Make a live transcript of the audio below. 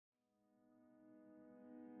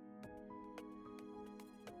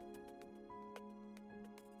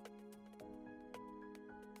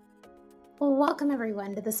Well, welcome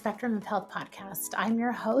everyone to the Spectrum of Health podcast. I'm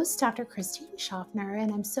your host, Dr. Christine Schaffner,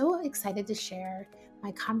 and I'm so excited to share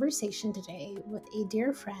my conversation today with a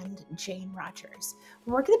dear friend, Jane Rogers.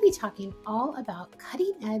 We're going to be talking all about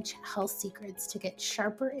cutting edge health secrets to get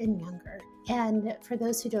sharper and younger. And for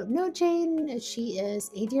those who don't know Jane, she is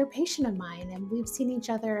a dear patient of mine, and we've seen each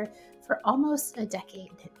other for almost a decade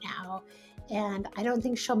now. And I don't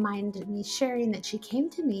think she'll mind me sharing that she came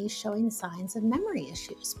to me showing signs of memory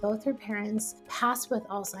issues. Both her parents passed with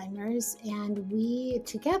Alzheimer's, and we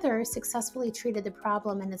together successfully treated the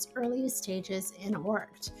problem in its earliest stages and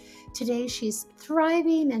worked. Today, she's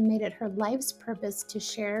thriving and made it her life's purpose to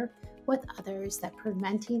share with others that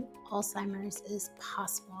preventing Alzheimer's is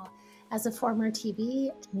possible. As a former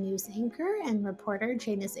TV news anchor and reporter,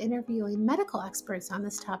 Jane is interviewing medical experts on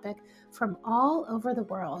this topic from all over the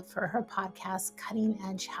world for her podcast, Cutting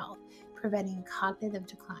Edge Health, Preventing Cognitive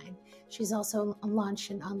Decline. She's also launched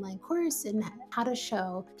an online course in how to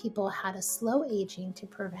show people how to slow aging to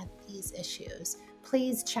prevent these issues.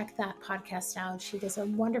 Please check that podcast out. She does a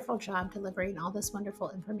wonderful job delivering all this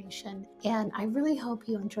wonderful information. And I really hope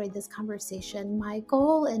you enjoyed this conversation. My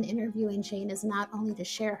goal in interviewing Jane is not only to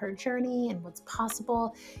share her journey and what's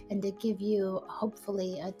possible and to give you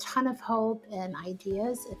hopefully a ton of hope and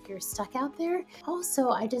ideas if you're stuck out there.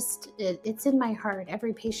 Also, it's in my heart,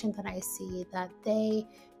 every patient that I see, that they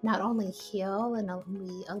not only heal and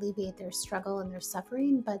we alleviate their struggle and their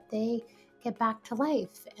suffering, but they get back to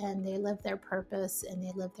life and they live their purpose and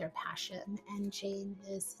they live their passion. And Jane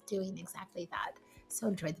is doing exactly that. So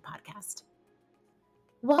enjoy the podcast.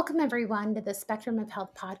 Welcome everyone to the Spectrum of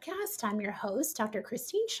Health podcast. I'm your host, Dr.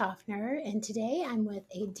 Christine Schaffner, and today I'm with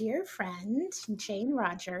a dear friend, Jane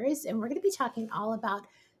Rogers, and we're going to be talking all about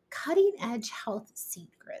cutting edge health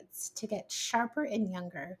secrets to get sharper and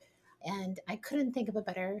younger. And I couldn't think of a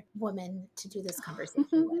better woman to do this conversation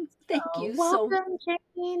with. Thank So you so welcome,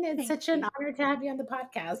 Jane. It's Thank such an you. honor to have you on the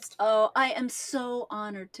podcast. Oh, I am so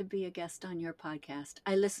honored to be a guest on your podcast.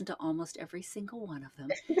 I listen to almost every single one of them.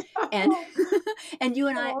 And and you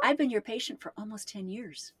and I've been your patient for almost 10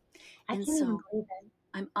 years. I And can't even so believe it.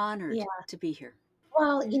 I'm honored Yeah. to be here.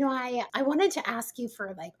 Well, I wanted to ask you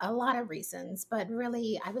for like a lot of reasons, but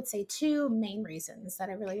really, I would say two main reasons that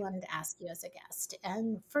I really wanted to ask you as a guest.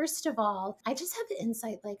 And first of all, I just have the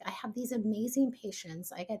insight like I have these amazing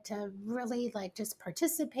patients. I get to really like just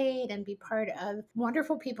participate and be part of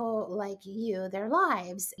wonderful people like you, their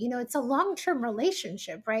lives. It's a long term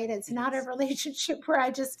relationship, right? It's It not a is. relationship where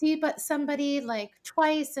I just see but somebody like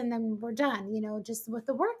twice and then we're done. Just with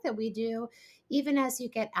the work that we do, even as you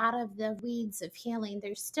get out of the weeds of healing,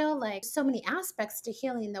 there's still like so many aspects to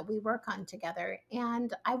healing that we work on together.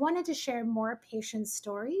 And I wanted to share more patient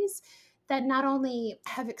stories that not only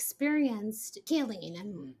have experienced healing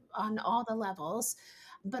and Mm. on all the levels,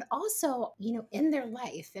 but also, in their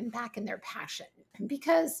life and back in their passion,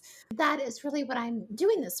 because that is really what I'm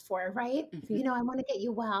doing this for, right? Mhm. I want to get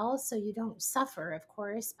you well so you don't suffer, of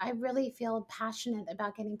course. I really feel passionate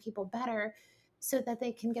about getting people better so that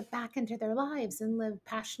they can get back into their lives and live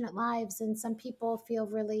passionate lives. And some people feel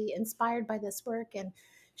really inspired by this work and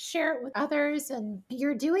share it with others. And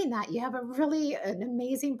you're doing that. You have an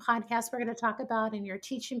amazing podcast we're going to talk about, and you're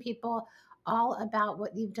teaching people all about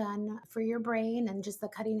what you've done for your brain and just the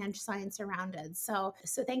cutting edge science around it. So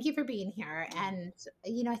thank you for being here. And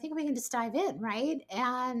I think we can just dive in, right?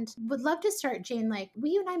 And would love to start, Jane. Like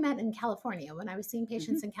you and I met in California when I was seeing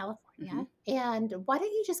patients Mhm. in California. Mhm. And why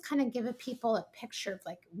don't you just kind of give people a picture of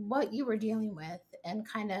like what you were dealing with and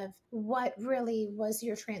kind of what really was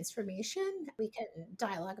your transformation? We can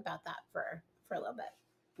dialogue about that for a little bit.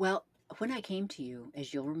 Well, when I came to you,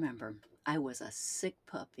 as you'll remember, I was a sick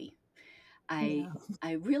puppy. I Yeah.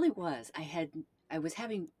 I really was. I was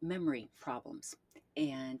having memory problems,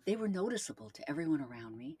 and they were noticeable to everyone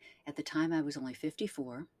around me. At the time I was only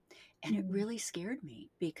 54, and it Mm. really scared me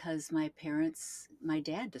because my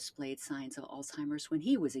dad displayed signs of Alzheimer's when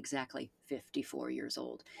he was exactly 54 years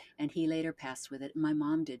old, and he later passed with it. And my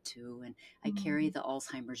mom did too, and I carry Mm. the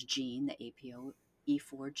Alzheimer's gene, the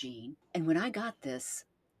APOE4 gene. And when I got this,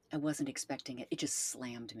 I wasn't expecting it. It just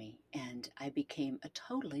slammed me, and I became a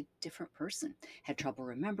totally different person. Had trouble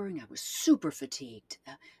remembering. I was super fatigued,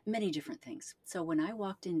 many different things. So when I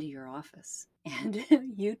walked into your office and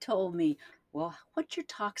you told me, well, what's your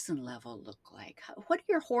toxin level look like? What are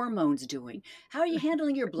your hormones doing? How are you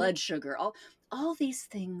handling your blood sugar? All these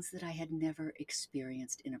things that I had never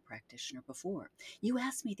experienced in a practitioner before. You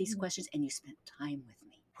asked me these questions and you spent time with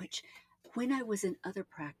me, which when I was in other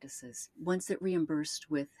practices, ones that reimbursed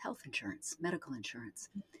with health insurance, medical insurance,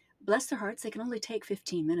 bless their hearts, they can only take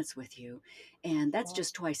 15 minutes with you. And that's Wow.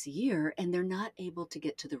 just twice a year. And they're not able to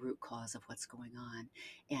get to the root cause of what's going on.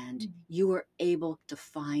 And Mm. you are able to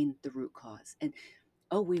find the root cause. And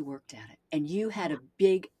oh, we worked at it. And you had Yeah. a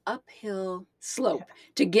big uphill Yeah. slope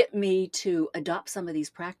to get me to adopt some of these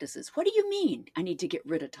practices. What do you mean I need to get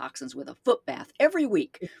rid of toxins with a foot bath every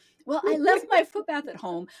week? Well, I left my foot bath at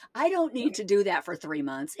home. I don't need to do that for 3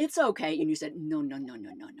 months. It's okay. And you said, no, no, no,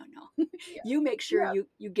 no, no, no, no. Yeah. You make sure Yeah.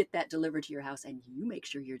 you get that delivered to your house, and you make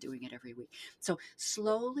sure you're doing it every week. So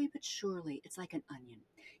slowly but surely, it's like an onion.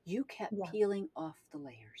 You kept Yeah. peeling off the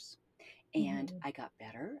layers. And Mhm. I got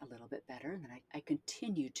better, a little bit better, and then I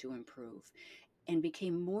continued to improve and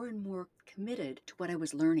became more and more committed to what I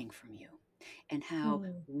was learning from you and how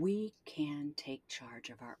Mm. we can take charge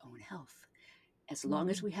of our own health as long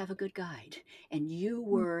as Mm. we have a good guide. And you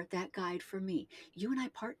Mm. were that guide for me. You and I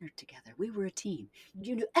partnered together. We were a team.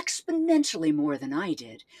 You knew exponentially more than I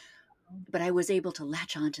did, but I was able to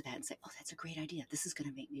latch onto that and say, oh, that's a great idea. This is going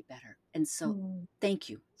to make me better. And so Mm. thank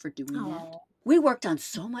you for doing that. Oh, We worked on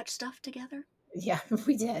so much stuff together. yeah,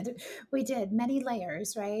 we did. We did many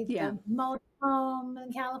layers, right? Yeah. The home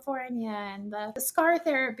in California and the scar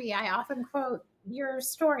therapy. I often quote your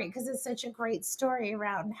story because it's such a great story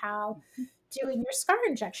around how doing your scar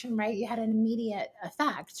injection, right? You had an immediate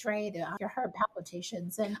effect, right? Your heart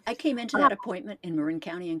palpitations and I came into uh, that appointment in Marin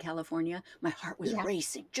County in California. My heart was yeah,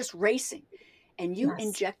 racing, just racing. And you yes,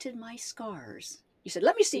 injected my scars. You said,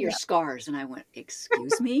 let me see your yeah, scars. And I went,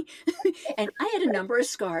 excuse me? And I had a number of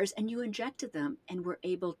scars, and you injected them and were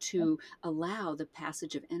able to allow the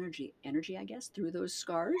passage of energy, I guess, through those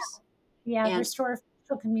scars. yeah. And Restore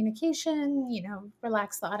facial communication,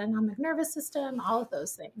 relax the autonomic nervous system, all of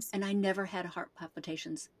those things. and I never had heart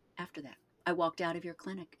palpitations after that. I walked out of your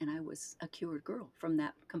clinic and I was a cured girl from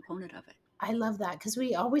that component of it. I love that because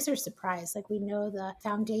we always are surprised. Like we know the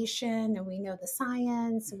foundation and we know the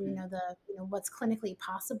science and we Mhm. know what's clinically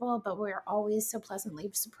possible, but we're always so pleasantly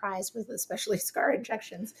surprised with especially scar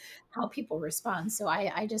injections, how people respond. So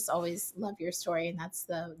I just always love your story. And that's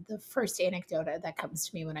the first anecdote that comes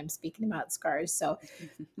to me when I'm speaking about scars. So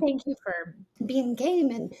thank you for being game.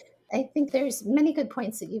 And I think there's many good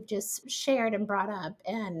points that you've just shared and brought up.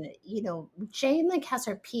 And, Jane like has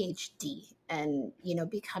her PhD and,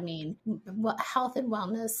 becoming health and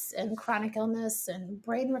wellness and chronic illness and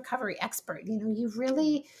brain recovery expert. You Oh,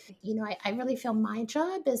 really, I really feel my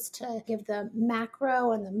job is to give the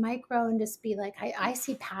macro and the micro and just be like, I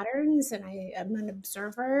see patterns and I am an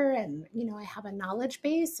observer and, I have a knowledge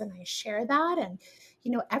base and I share that. And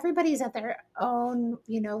everybody's at their own,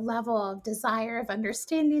 level of desire of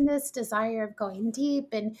understanding this, desire of going deep.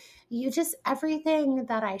 And you just, everything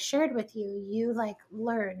that I shared with you, you like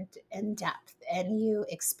learned in depth and you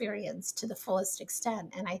experienced to the fullest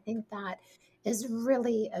extent. And I think that is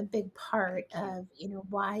really a big part thank you. of,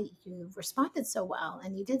 why you responded so well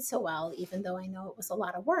and you did so well, even though I know it was a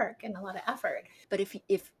lot of work and a lot of effort. But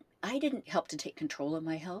if I didn't help to take control of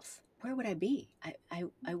my health, where would I be? I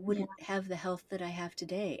Yeah. wouldn't have the health that I have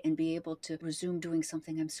today and be able to resume doing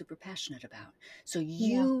something I'm super passionate about. So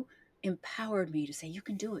Yeah. you empowered me to say, you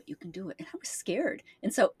can do it, you can do it. And I was scared.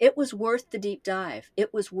 And so it was worth the deep dive.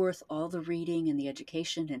 It was worth all the reading and the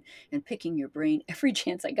education and picking your brain every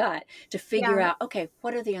chance I got to figure Yeah. out, okay,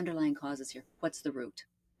 what are the underlying causes here? What's the root?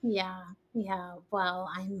 Yeah, yeah. Well,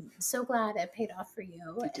 I'm so glad it paid off for you.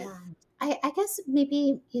 It did. And I guess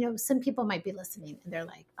maybe, some people might be listening and they're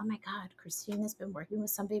like, oh my God, Christine has been working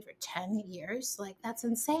with somebody for 10 years. Like, that's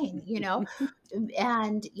insane.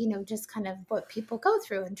 And, just kind of what people go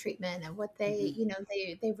through in treatment and what they,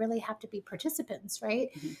 Mhm, they really have to be participants, right?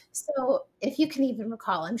 mhm. So if you can even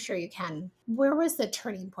recall, I'm sure you can, where was the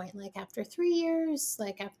turning point? Like after 3 years,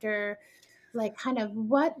 like after like kind of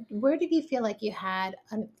where did you feel like you had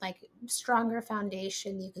a like stronger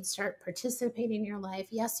foundation, you could start participating in your life?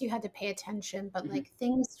 Yes, you had to pay attention, but Mhm. like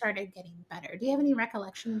things started getting better. Do you have any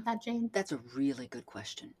recollection of that, Jane? That's a really good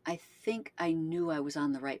question. I think I knew I was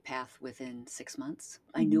on the right path within 6 months.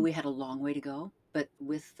 I knew Mhm. we had a long way to go, but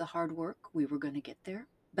with the hard work, we were going to get there.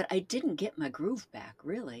 But I didn't get my groove back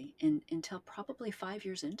really until probably 5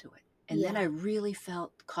 years into it. And then I Yeah, really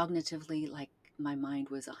felt cognitively like my mind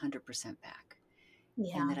was 100% back and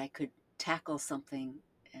yeah, that I could tackle something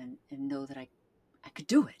and know that I could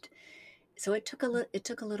do it. So it took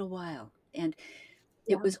a little while. And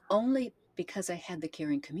it yeah, was only because I had the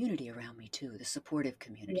caring community around me too, the supportive yeah.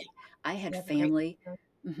 community. I had You have a great family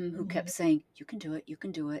who kept Mhm. saying, you can do it, you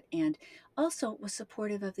can do it. And also was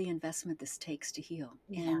supportive of the investment this takes to heal.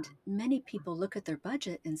 Yeah, And many people look at their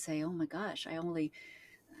budget and say, oh my gosh, I only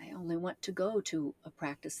want to go to a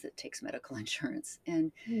practice that takes medical insurance.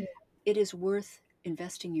 And yeah, it is worth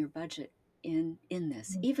investing your budget in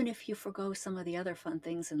this, even if you forgo some of the other fun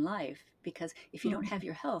things in life, because if you don't have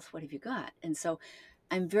your health, what have you got? And so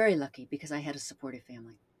I'm very lucky because I had a supportive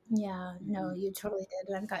family. Yeah, no, Mm-hmm. you totally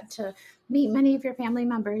did. I've got to meet many of your family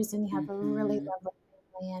members, and you have a really Mm-hmm. lovely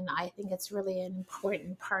family. And I think it's really an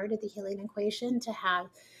important part of the healing equation to have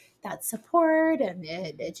that support, and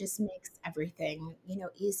it just makes everything,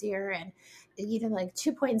 easier. And, like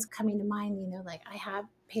 2 points coming to mind, like I have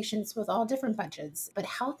patients with all different budgets, but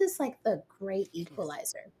health is like the great It is.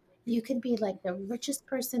 equalizer. You could be like the richest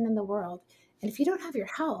person in the world. And if you don't have your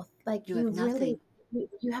health, like You have nothing.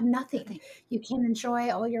 you have nothing. Nothing. You can't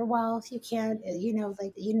enjoy all your wealth. You can't,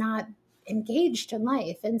 like you're not engaged in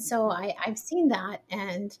life. And so Mm-hmm. I've seen that.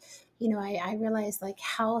 And, I realized like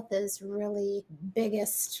health is really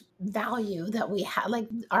biggest value that we have, like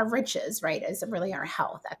our riches, right? Is really our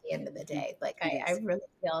health at the end of the Mm-hmm. day. Like It I is. really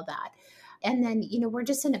feel that. And then, we're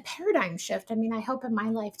just in a paradigm shift. I mean, I hope in my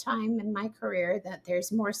lifetime and my career that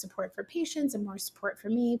there's more support for patients and more support for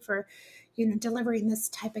me for, delivering this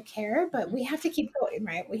type of care. But Mm-hmm. we have to keep going,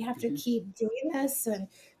 right? We have to Mm-hmm. keep doing this and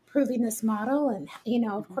proving this model. And, of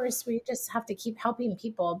Mm-hmm. course, we just have to keep helping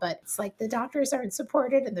people. But it's like the doctors aren't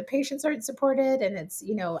supported and the patients aren't supported and it's,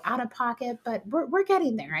 out of pocket. But we're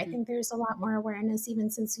getting there. I Mm-hmm. think there's a lot more awareness, even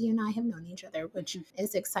since you and I have known each other, which Mm-hmm.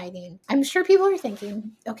 is exciting. I'm sure people are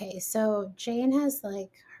thinking, okay, so Jane has like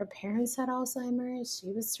her parents had Alzheimer's.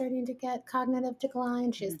 She was starting to get cognitive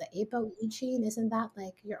decline. She has the ApoE gene. Isn't that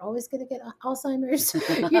like you're always going to get Alzheimer's?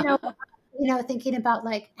 you know, thinking about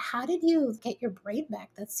like, how did you get your brain back?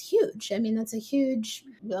 That's huge. I mean, that's a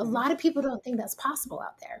Mm-hmm. lot of people don't think that's possible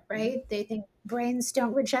out there, Mm-hmm. right? They think brains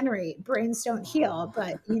don't regenerate, brains don't heal, Oh.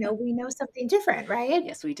 but, we know something different, right?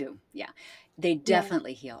 Yes, we do. Yeah. They Yeah.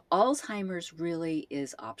 definitely heal. Alzheimer's really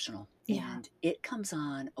is optional Yeah. and it comes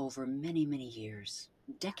on over many, many years,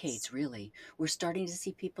 Yes. decades, really. We're starting to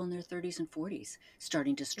see people in their 30s and 40s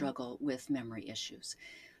starting to Yeah. struggle with memory issues.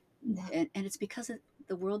 Yeah. And it's because of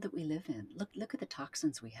the world that we live in. Look at the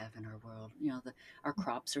toxins we have in our world. Our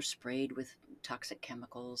crops are sprayed with toxic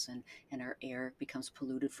chemicals and our air becomes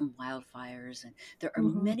polluted from wildfires. And there are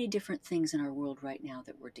Mhm. many different things in our world right now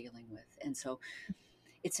that we're dealing with. And so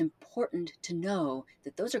it's important to know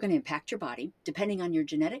that those are going to impact your body depending on your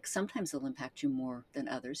genetics. Sometimes they'll impact you more than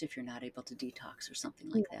others if you're not able to detox or something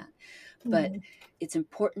Yeah. like that. But Mhm. it's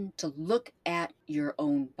important to look at your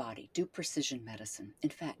own body, do precision medicine.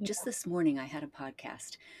 In fact, Yeah. just this morning, I had a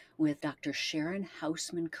podcast with Dr. Sharon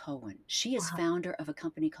Hausman Cohen. She is Uh-huh. founder of a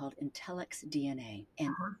company called Intellex DNA, and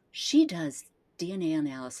Uh-huh. she does DNA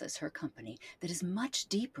analysis, her company, that is much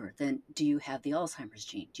deeper than do you have the Alzheimer's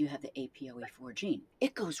gene? Do you have the APOE4 gene?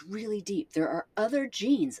 It goes really deep. There are other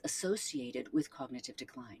genes associated with cognitive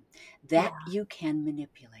decline that Yeah. you can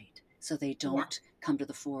manipulate so they Yeah. don't come to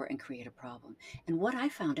the fore and create a problem. And what I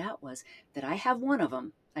found out was that I have one of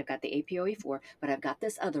them. I've got the APOE4, but I've got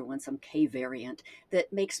this other one, some K variant,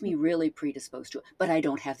 that makes me really predisposed to it. But I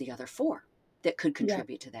don't have the other four that could Yeah.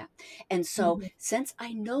 contribute to that. And so, Mhm. since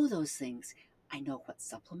I know those things, I know what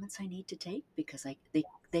supplements I need to take because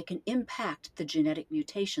they can impact the genetic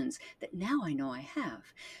mutations that now I know I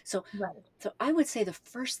have. So Right. so I would say the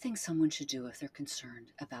first thing someone should do if they're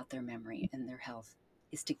concerned about their memory and their health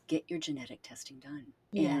is to get your genetic testing done.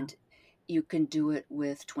 Yeah. And you can do it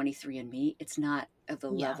with 23andMe. It's not of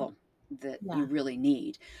the Yeah. level that you Yeah. really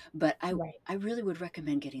need, but Right. I really would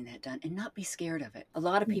recommend getting that done and not be scared of it. A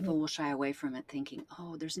lot of Mhm. people will shy away from it thinking,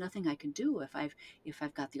 "Oh, there's nothing I can do if I've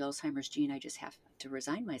got the Alzheimer's gene, I just have to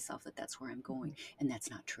resign myself that that's where I'm going." Mhm. And that's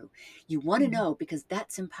not true. You want to Mhm. know because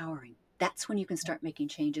that's empowering. That's when you can start making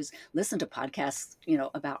changes. Listen to podcasts,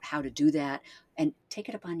 about how to do that and take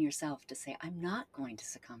it upon yourself to say, I'm not going to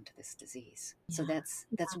succumb to this disease. So Yeah.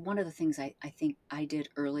 that's one of the things I think I did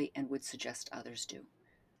early and would suggest others do.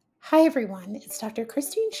 Hi, everyone. It's Dr.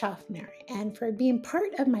 Christine Schaffner. And for being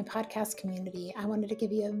part of my podcast community, I wanted to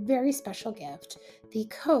give you a very special gift the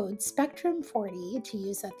code Spectrum40 to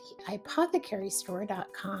use at the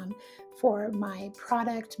apothecarystore.com for my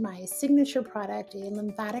product, my signature product, a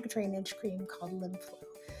lymphatic drainage cream called LymFlow.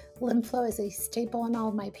 LymFlow is a staple in all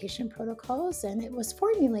of my patient protocols, and it was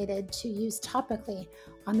formulated to use topically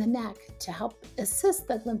on the neck to help assist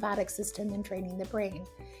the lymphatic system in draining the brain.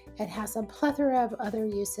 It has a plethora of other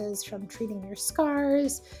uses from treating your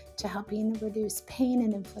scars to helping reduce pain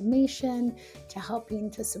and inflammation to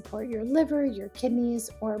helping to support your liver, your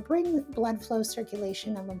kidneys, or bring blood flow,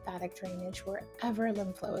 circulation, and lymphatic drainage wherever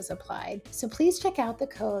LymFlow is applied. So please check out the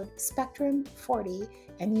code Spectrum40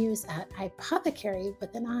 and use at apothecary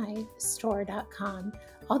with an I store.com.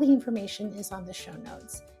 All the information is on the show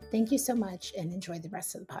notes. Thank you so much and enjoy the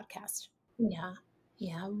rest of the podcast. Yeah.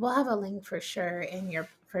 Yeah, we'll have a link for sure in your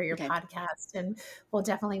for your Okay. podcast, and we'll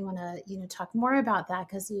definitely want to talk more about that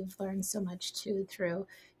because you've learned so much too through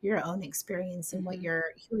your own experience and Hmm.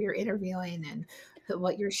 who you're interviewing and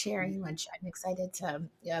what you're sharing, Hmm. which I'm excited to,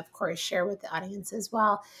 yeah, of course, share with the audience as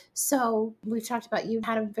well. So we've talked about you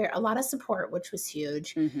had a lot of support, which was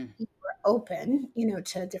huge. Hmm. You were open,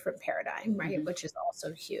 to a different paradigm, right? Hmm. Which is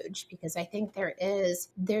also huge because I think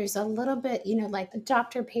there's a little bit, like the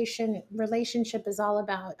doctor patient relationship is all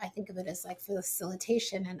about, I think of it as like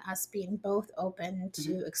facilitation and us being both open Hmm.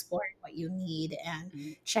 to exploring what you need and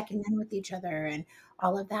Hmm. checking in with each other and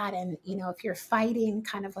all of that. And, if you're fighting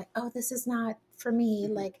kind of like, oh, this is not for me,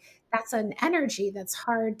 Hmm. like that's an energy that's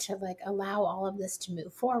hard to like allow all of this to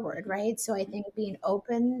move forward, right? So I think being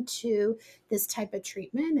open to this type of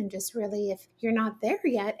treatment and just really, if you're not there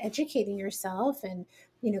yet, educating yourself and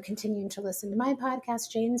continuing to listen to my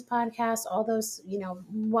podcast, Jane's podcast, all those,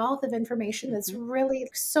 wealth of information that's Hmm. really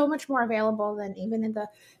so much more available than even in the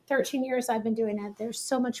 13 years I've been doing it. There's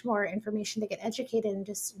so much more information to get educated and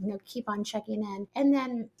just, keep on checking in. And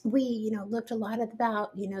then we, looked a lot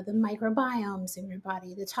about, the microbiomes in your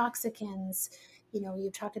body, the toxicants,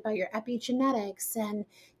 you talked about your epigenetics. And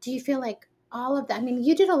do you feel like all of that? I mean,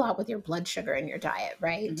 you did a lot with your blood sugar in your diet,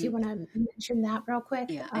 right? Do Hmm. you want to mention that real quick?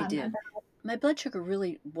 Yeah, I did. My blood sugar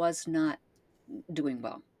really was not doing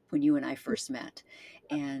well when you and I first met.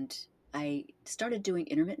 And I started doing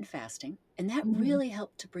intermittent fasting, and that Mhm. really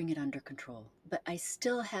helped to bring it under control. But I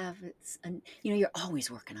still have you're always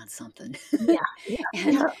working on something. Yeah, yeah,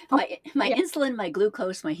 And yeah. Oh, my yeah, insulin, my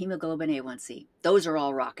glucose, my hemoglobin A1C, those are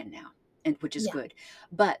all rocking now, and which is yeah. good.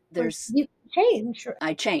 But Well, there's you change, right?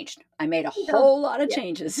 I changed. I made a Yeah, whole lot of yeah,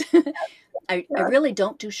 changes. I yeah, really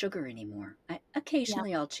don't do sugar anymore. yeah,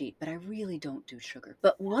 Occasionally I'll cheat, but I really don't do sugar.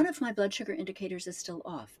 But one of my blood sugar indicators is still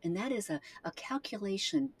off, and that is a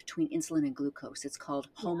calculation between insulin and glucose. It's called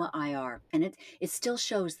yeah, HOMA-IR, and it still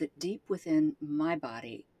shows that deep within my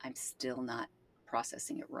body, I'm still not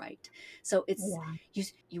processing it right. So yeah,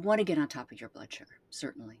 you want to get on top of your blood sugar,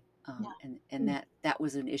 certainly. yeah. And that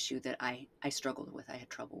was an issue that I struggled with. I had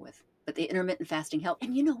trouble with. But the intermittent fasting helped.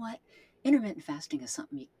 And you know what? Intermittent fasting is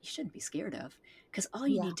something you shouldn't be scared of, because all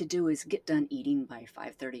you Yeah. need to do is get done eating by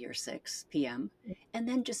 5:30 or 6 p.m. and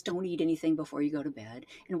then just don't eat anything before you go to bed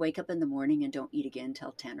and wake up in the morning and don't eat again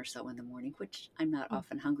till 10 or so in the morning, which I'm not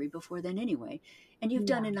often hungry before then anyway. And you've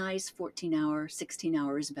done Yeah. a nice 14-hour,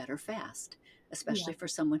 16-hour is better fast, Yeah. especially for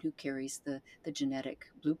someone who carries the genetic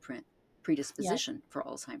blueprint Yeah. predisposition for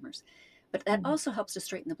Alzheimer's. But that Mhm. also helps to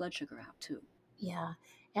straighten the blood sugar out too. Yeah.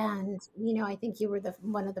 And, I think you were the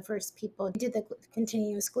one of the first people who did the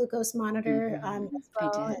continuous glucose monitor as I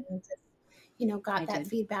well. did. And, just, I got that did.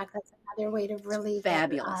 feedback. That's another way to It's really get,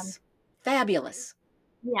 fabulous. Fabulous.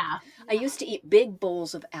 yeah. I used to eat big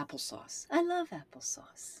bowls of applesauce. I love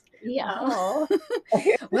applesauce. Yeah. Uh-huh. Oh.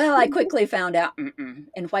 Well, I quickly found out,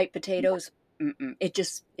 and white potatoes, it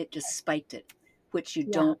just spiked it, which you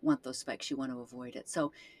Yeah. don't want those spikes. You want to avoid it.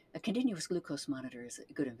 So, a continuous glucose monitor is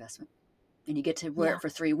a good investment, and you get to wear Yeah. it for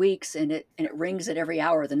 3 weeks, and it rings at every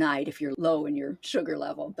hour of the night if you're low in your sugar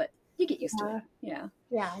level, but you get used to it. Yeah. Yeah,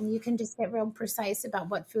 Yeah, and you can just get real precise about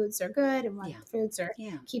what foods are good and what yeah, foods are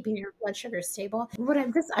yeah. keeping your blood sugar stable. What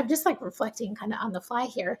I'm just like reflecting kind of on the fly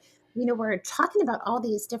here. We're talking about all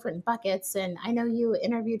these different buckets, and I know you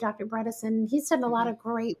interviewed Dr. Bredesen. He's done a lot Hmm. of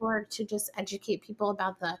great work to just educate people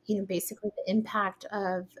about basically the impact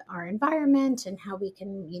of our environment and how we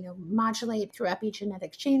can, modulate through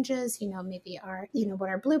epigenetic changes, maybe what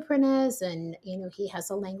our blueprint is. And, he has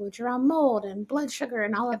a language around mold and blood sugar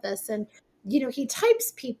and all of Yep. this. And he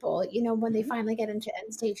types people, when they Hmm. finally get into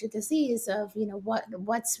end stage of disease of,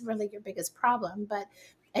 what's really your biggest problem. But,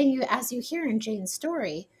 and as you hear in Jane's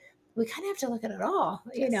story, we kind of have to look at it all,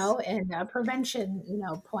 Yes. and a prevention,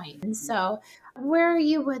 point. And Mhm. so where are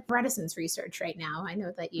you with reticence research right now? I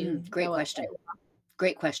know that you Great know it question. quite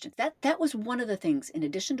Great question. That was one of the things, in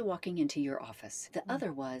addition to walking into your office. The well.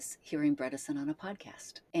 other was hearing Bredesen on a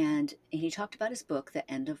podcast. And he talked about his book, The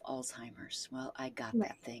End of Alzheimer's. Well, I got Right.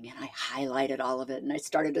 that thing and I highlighted all of it and I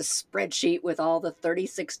started a spreadsheet with all the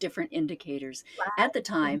 36 different indicators. At the Right.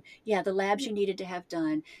 time, yeah, the labs you needed to have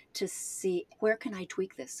done to see where can I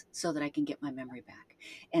tweak this so that I can get my memory back.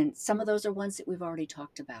 And some of those are ones that we've already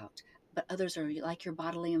talked about, but others are like your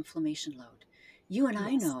bodily inflammation load. You and I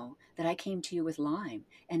Yes. know that I came to you with Lyme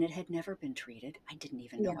and it had never been treated. I didn't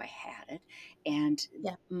even Yeah. know I had it. And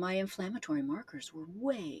Yeah. my inflammatory markers were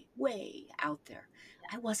way, way out there.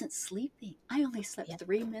 I wasn't sleeping. I only slept Yeah.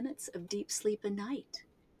 3 minutes of deep sleep a night.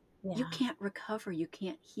 You Yeah. can't recover, you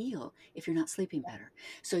can't heal if you're not sleeping better.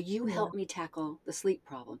 So you Yeah. helped me tackle the sleep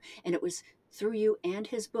problem. And it was through you and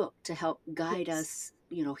his book to help guide Yes. us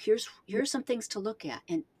here's some things to look at.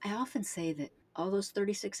 And I often say that all those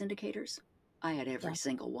 36 indicators, I had every Yeah.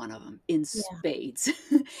 single one of them in Yeah. spades.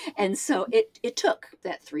 And so it took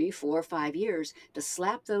that 3, 4, 5 years to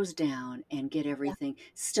slap those down and get Yeah. everything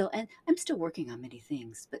still. And I'm still working on many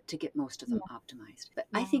things, but to get most of them Yeah. optimized. But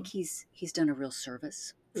I Yeah. think he's done a real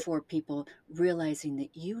service for people realizing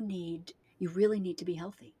that you really need to be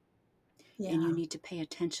healthy. And you Yeah. need to pay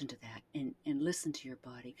attention to that and listen to your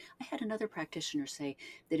body. I had another practitioner say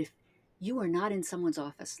that if you are not in someone's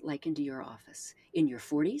office, like into your office, in your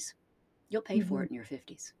 40s, you'll pay for Mhm. it in your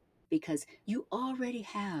 50s because you already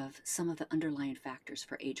have some of the underlying factors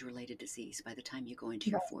for age-related disease by the time you go into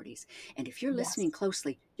your Right. 40s. And if you're listening Yes.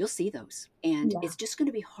 closely, you'll see those. And Yeah. it's just going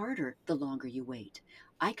to be harder the longer you wait.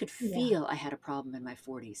 I could Yeah. feel I had a problem in my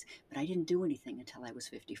 40s, but I didn't do anything until I was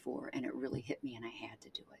 54, and it really hit me and I had to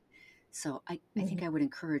do it. So I Mhm. think I would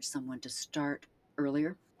encourage someone to start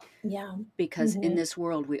earlier Yeah. because in Mhm. this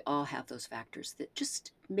world, we all have those factors that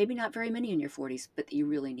just maybe not very many in your 40s, but that you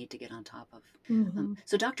really need to get on top of. Mhm.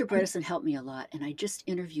 So Dr. And Bredesen helped me a lot, and I just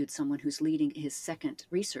interviewed someone who's leading his second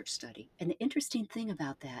research study. And the interesting thing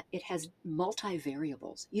about that, it has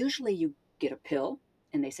multivariables. Usually you get a pill,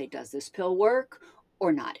 and they say, does this pill work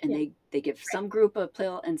or not? And yeah. they give Right. some group a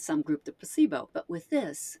pill and some group the placebo. But with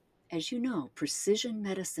this, as you know, precision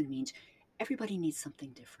medicine means everybody needs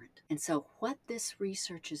something different. And so, what this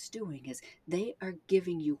research is doing is they are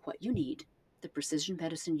giving you what you need, the precision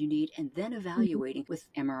medicine you need, and then Mhm. evaluating with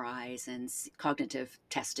MRIs and cognitive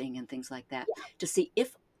testing and things like that Yeah. to see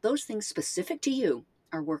if those things specific to you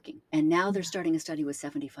are working. And now they're Yeah. starting a study with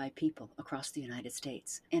 75 people across the United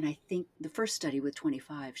States. And I think the first study with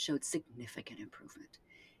 25 showed significant improvement.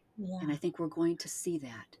 And I Yeah. think we're going to see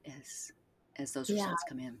that as those Yeah. results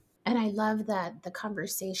come in. And I love that the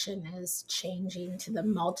conversation is changing to the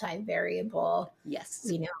multivariable, Yes.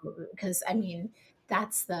 because I mean,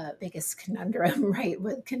 that's the biggest conundrum, right,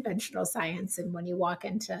 with conventional science. And when you walk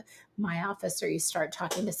into my office or you start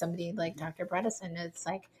talking to somebody like Mhm. Dr. Bredesen, it's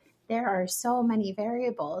like there are so many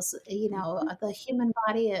variables. Mhm. The human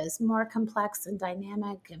body is more complex and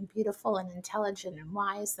dynamic and beautiful and intelligent and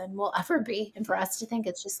wise than we'll ever be. And for us to think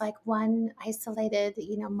it's just like one isolated,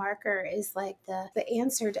 marker is like the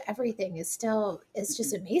answer to everything is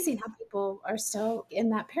just Mhm. amazing how people are still in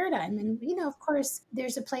that paradigm. And of course,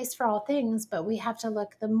 there's a place for all things, but we have to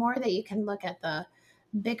look. The more that you can look at the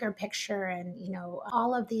bigger picture and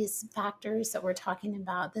all of these factors that we're talking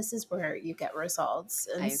about, this is where you get results.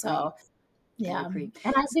 I And agree. so I yeah. agree.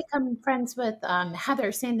 And I've become friends with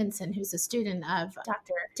Heather Sandenson, who's a student of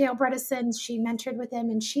Dr. Dale Bredesen. She mentored with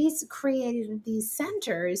him, and she's created these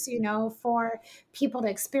centers, for people to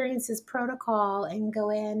experience this protocol and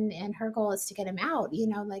go in. And her goal is to get them out,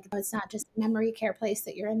 like it's not just a memory care place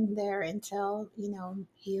that you're in there until,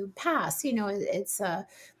 you pass. It's a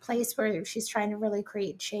place where she's trying to really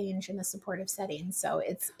create change in a supportive setting. So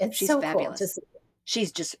it's She's so cool to fabulous.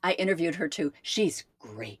 see. I interviewed her too. She's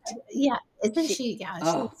great. Yeah, isn't She, she? Yeah,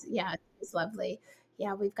 oh, she's lovely.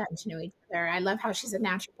 Yeah, we've gotten to know each other. I love how she's a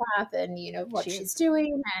naturopath and what she she's is.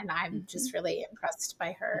 doing, and I'm Hmm. just really impressed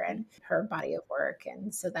by her Hmm. and her body of work.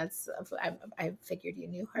 And so I figured you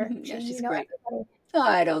knew her. Yeah, Jane, you she's know great. everybody. Oh,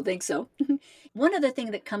 I don't think so. One other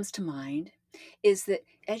thing that comes to mind is that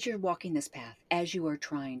as you're walking this path, as you are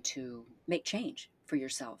trying to make change for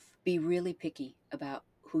yourself, be really picky about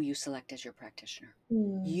who you select as your practitioner.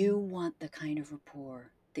 You Mm, want the kind of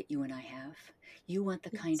rapport that you and I have. You want the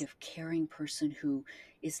kind yes, of caring person who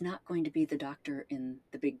is not going to be the doctor in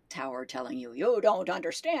the big tower telling you, you don't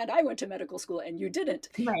understand. I went to medical school and you didn't.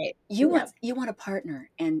 right. You want Yep. you want a partner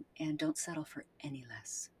and don't settle for any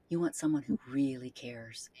less. You want someone who really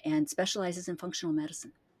cares and specializes in functional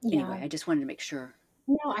medicine. Anyway, Yeah. I just wanted to make sure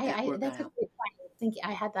No, that I word got that's a out. great point. I think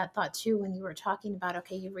I had that thought too when you were talking about,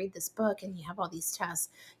 okay, you read this book and you have all these tests.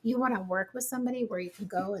 You want to work with somebody where you can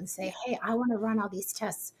go and say, Yeah. hey, I want to run all these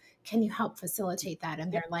tests. Can you help facilitate that?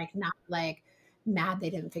 And Yep. they're like, not like mad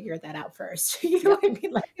they didn't figure that out first. You know Yep. what I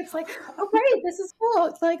mean? Like, it's like, oh, great, this is cool.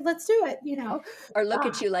 It's like, let's do it, Or look Uh,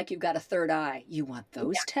 at you like you've got a third eye. You want yeah.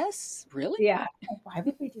 those tests? Really? Yeah. Why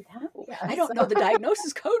would we do that? Yeah. I So don't know the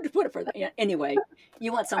diagnosis code to put it for that. Yeah, anyway,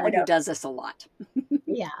 you want I someone who know. does this a lot.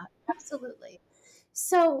 Yeah, absolutely.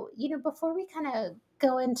 So, before we kind of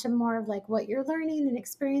go into more of like what you're learning and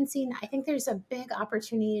experiencing, I think there's a big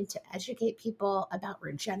opportunity to educate people about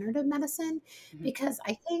regenerative medicine Mhm. because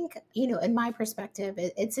I think, in my perspective,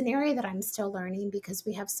 it's an area that I'm still learning because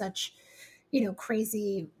we have such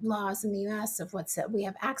crazy laws in the US of what's that we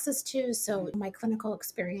have access to. So Mhm. my clinical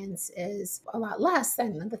experience is a lot less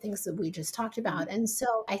than the things that we just talked Mhm. about. And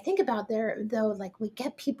so I think about there, though, like we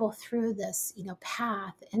get people through this,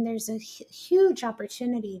 path, and there's a huge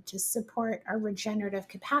opportunity to support our regenerative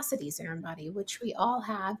capacities in our body, which we all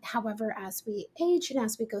have. However, as we age and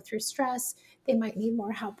as we go through stress, they might need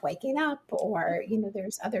more help waking up, or,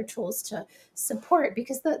 there's other tools to support,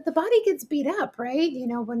 because the body gets beat up, right?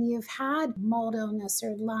 When you've had mold illness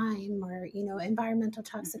or Lyme or, environmental Mhm.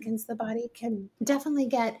 toxicants, the body can definitely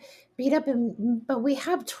get beat up. But we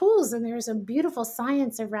have tools, and there's a beautiful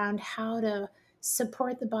science around how to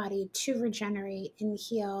support the body to regenerate and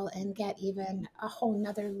heal and get even a whole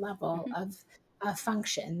nother level Mhm. of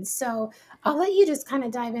function. So I'll let you just kind of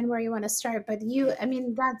dive in where you want to start. But Yeah. I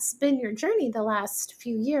mean, that's been your journey the last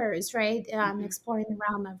few years, right? Mhm. Exploring the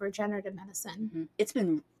realm of regenerative medicine. Mhm. It's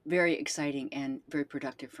been very exciting and very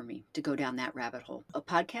productive for me to go down that rabbit hole. A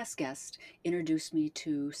podcast guest introduced me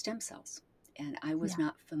to stem cells, and I was Yeah.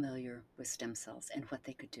 not familiar with stem cells and what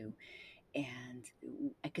they could do. And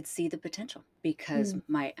I could see the potential because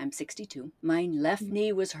Mm, I'm 62. My left mm,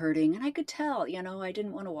 knee was hurting, and I could tell, I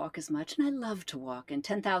didn't want to walk as much, and I love to walk. And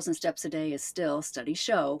 10,000 steps a day is still, studies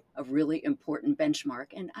show, a really important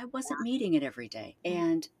benchmark. And I wasn't meeting it every day.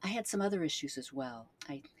 And I had some other issues as well.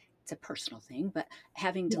 It's a personal thing, but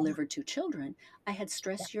having yeah, delivered two children, I had yeah,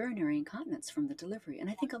 stress urinary incontinence from the delivery, and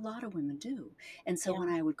I think a lot of women do. And so yeah, when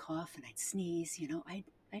I would cough and I'd sneeze,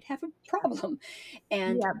 I'd have a problem.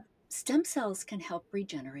 And yeah, stem cells can help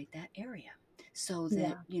regenerate that area so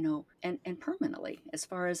that, yeah, and permanently, as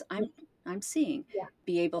far as I'm seeing, yeah,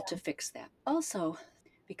 be able to yeah, fix that. Also,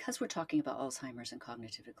 because we're talking about Alzheimer's and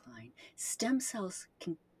cognitive decline, stem cells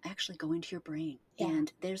can actually go into your brain. yeah.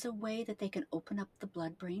 And there's a way that they can open up the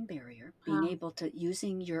blood brain barrier, being Wow. able to,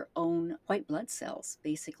 using your own white blood cells,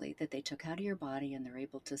 basically, that they took out of your body, and they're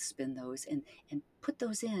able to spin those and put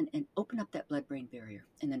those in and open up that blood brain barrier.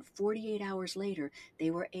 And then 48 hours later, they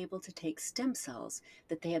were able to take stem cells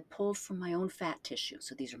that they had pulled from my own fat tissue.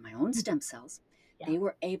 So these are my own Mm, stem cells. yeah, They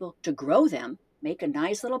were able to grow them, make a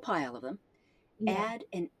nice little pile of them, yeah, add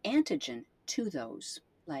an antigen to those,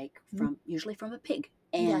 like mm, from usually from a pig,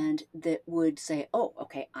 yeah, and that would say, oh,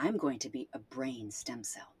 okay, I'm going to be a brain stem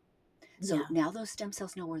cell. So yeah, now those stem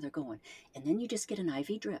cells know where they're going. And then you just get an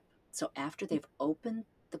IV drip. So after they've opened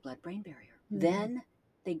the blood brain barrier, mm, then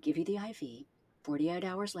they give you the IV. 48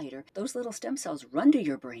 hours later, those little stem cells run to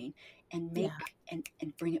your brain and yeah,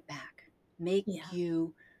 and bring it back. Make yeah,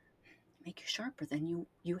 you make you sharper than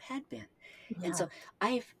you had been. And yeah. so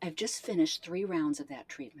I've just finished 3 rounds of that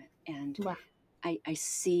treatment, and Wow. I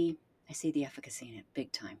see the efficacy in it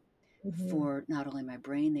big time Hmm. for not only my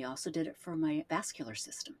brain, they also did it for my vascular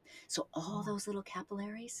system. So all Yeah, those little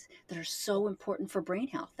capillaries that are so important for brain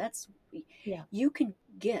health, yeah, you can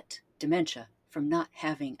get dementia from not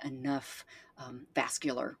having enough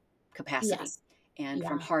vascular capacity yes, and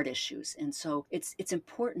from yeah. heart issues. And so it's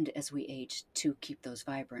important as we age to keep those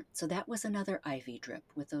vibrant. So that was another IV drip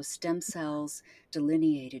with those stem cells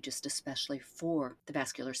delineated just especially for the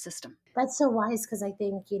vascular system. That's so wise, because I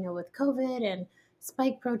think, with COVID and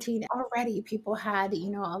spike protein, already people had, a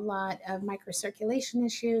lot of microcirculation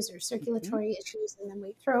issues or Hmm. circulatory issues. And then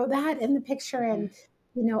we throw that in the picture. Hmm. And,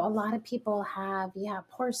 a lot of people have,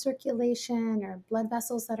 poor circulation or blood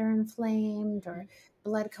vessels that are inflamed or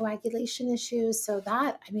blood coagulation issues. So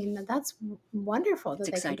I mean, that's wonderful It's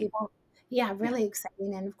that they can do exciting. that. Yeah, Yeah. really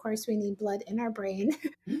exciting. And of course, we need blood in our brain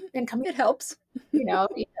Mhm. and coming, It helps.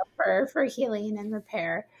 for healing and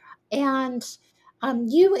repair. And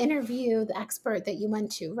you interview the expert that you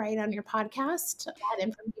went to, right, on your podcast. That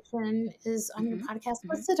information is on your Hmm. podcast. Hmm.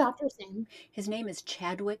 What's the doctor's name? His name is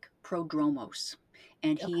Chadwick Prodromos,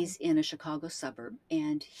 and Okay. he's in a Chicago suburb.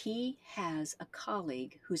 And he has a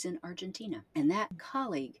colleague who's in Argentina, and that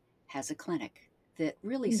colleague has a clinic that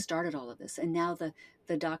really Mm. started all of this. And now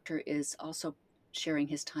the doctor is also sharing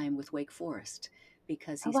his time with Wake Forest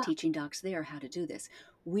because Oh he's wow. teaching docs there how to do this.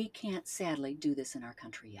 We can't sadly do this in our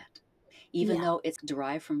country yet. Even Yeah. though it's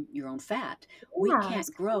derived from your own fat, Yeah. It's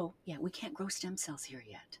we can't grow stem cells here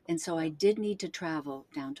yet. And so I kind did need to travel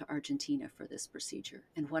down to Argentina for this procedure.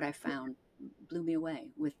 And what I found blew me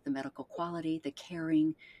away with the medical quality, the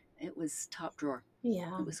caring. It was top drawer.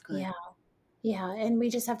 yeah. It was good. Yeah. Yeah, and we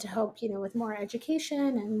just have to hope, with more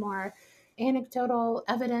education and more anecdotal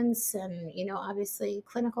evidence and, obviously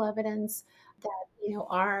clinical evidence, that,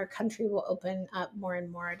 our country will open up more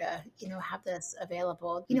and more to, have this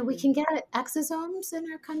available. We Hmm. can get exosomes in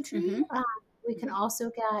our country. Hmm. We can Hmm.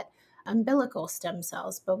 also get umbilical stem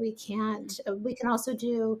cells, but we Hmm. can't, we can also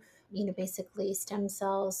do basically stem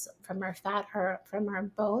cells from our fat or from our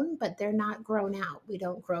bone, but they're not grown out. We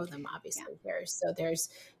don't grow them Yeah, obviously here. So there's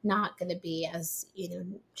not going to be, as,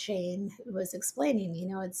 Jane was explaining,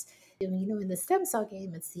 in the stem cell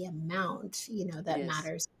game, it's the amount, it that is.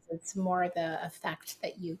 matters. It's more the effect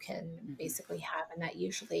that you can Hmm. basically have, and that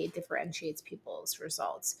usually differentiates people's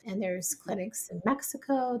results. And there's Hmm. clinics in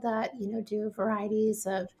Mexico that, do varieties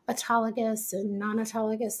of autologous and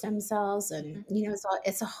non-autologous stem cells. And, Hmm.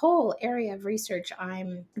 it's a whole area of research.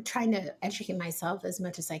 I'm trying to educate myself as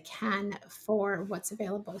much as I can for what's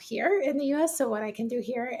available here in the US. So what I can do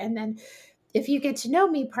here. And then if you get to know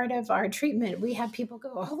me, part of our treatment, we have people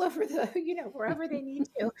go all over wherever they need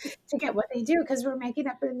to get what they do, because we're making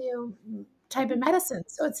up a new type of medicine.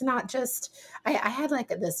 So it's not just, I had like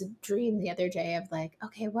this dream the other day of like,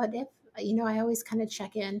 okay, what if, I always kind of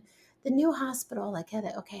check in the new hospital, like,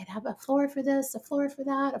 okay, I'd have a floor for this, a floor for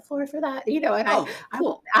that, a floor for that, and Oh, I, was-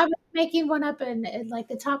 cool. I was making one up, and like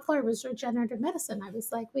the top floor was regenerative medicine. I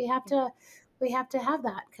was like, Yeah. we have to have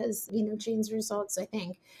that because, Jane's results, I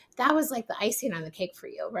think that was like the icing on the cake for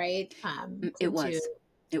you, right? It was.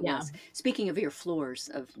 It Yeah, was. Speaking of your floors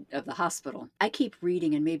of the hospital, I keep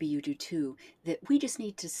reading, and maybe you do too, that we just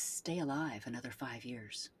need to stay alive another 5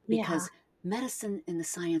 years yeah, because medicine and the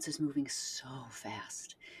science is moving so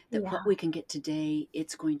fast that what yeah, we can get today,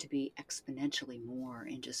 it's going to be exponentially more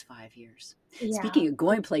in just 5 years. yeah. Speaking of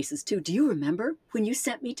going places too, do you remember when you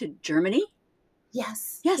sent me to Germany?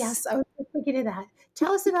 Yes, Yes. yes. I was just thinking of that.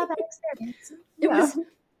 Tell us about that experience. It Yeah, was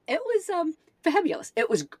fabulous. It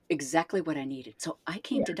was exactly what I needed. So I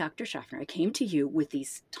came yeah, to Dr. Schaffner. I came to you with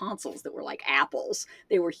these tonsils that were like apples.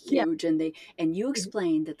 They were yeah. huge, and you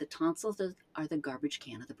explained that the tonsils are the garbage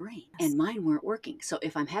can of the brain, Yes, and mine weren't working. So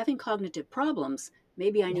if I'm having cognitive problems,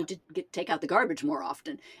 maybe I yeah, need to take out the garbage more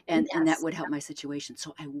often, and that yes, would help my situation.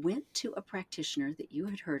 So I went to a practitioner that you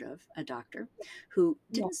had heard of, a doctor, who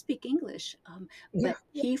yeah, didn't speak English, yeah, but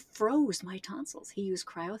he froze my tonsils. He used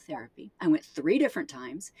cryotherapy. I went 3 different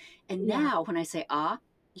times, and yeah, now when I say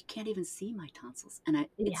you can't even see my tonsils, and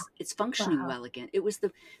yeah. it's functioning Wow. well again. It was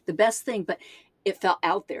the best thing, but it felt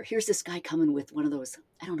out there. Here's this guy coming with one of those,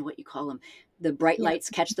 I don't know what you call them, the bright Yeah, lights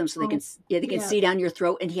catch them so they oh, can, yeah, they can yeah, see down your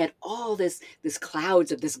throat, and he had all this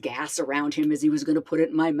clouds of this gas around him as he was going to put it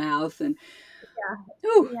in my mouth, and yeah,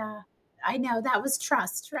 whew, yeah. I know that was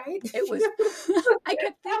trust, right? it was. I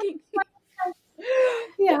kept thinking.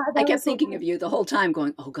 Yeah, I that kept was thinking of you the whole time,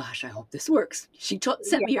 going, "Oh gosh, I hope this works." Sent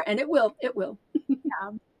yeah. me here, and it will. It will.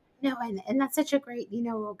 No, and that's such a great,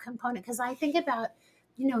 component, because I think about,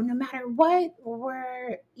 no matter what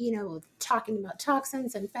we're, talking about,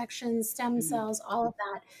 toxins, infections, stem Mhm. cells, all of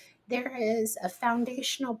that, there is a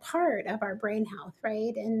foundational part of our brain health,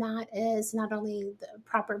 right? And that is not only the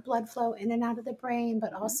proper blood flow in and out of the brain,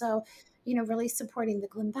 but Mhm. also, really supporting the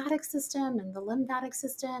glymphatic system and the lymphatic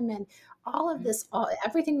system, and all of Mhm. this,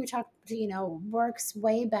 everything we talk, works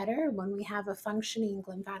way better when we have a functioning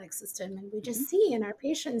lymphatic system. And we Mhm. just see in our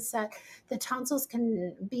patients that the tonsils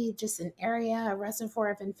can be just an area, a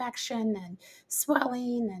reservoir of infection and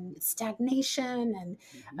swelling and stagnation. And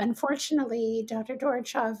Mhm. unfortunately, Dr.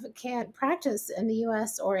 Dorchov can't practice in the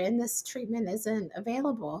US, or in this treatment isn't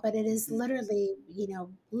available, but it is Mhm. literally,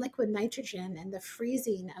 liquid nitrogen and the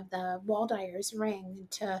freezing of the Waldeyer's ring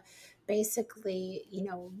to basically,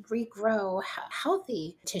 regrow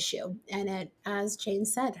healthy tissue. And it, as Jane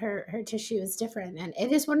said, her tissue is different, and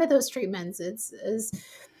it is one of those treatments. It's as,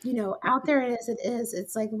 out there as it is.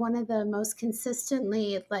 It's like one of the most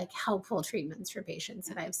consistently like helpful treatments for patients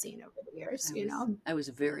Yeah, that I've seen over the years. I was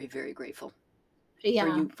very, very grateful for Yeah.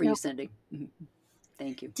 you No. sending. Mhm.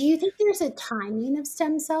 Thank you. Do you think there's a timing of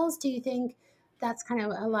stem cells? Do you think that's kind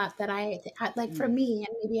of a lot that like for Mm. me,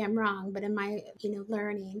 and maybe I'm wrong, but in my,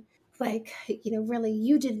 learning, like, really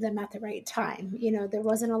you did them at the right time. There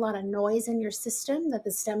wasn't a lot of noise in your system that the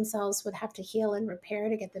stem cells would have to heal and repair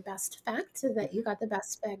to get the best effect, so that you Mhm. got the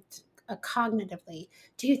best effect cognitively.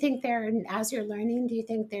 Do you think as you're learning, do you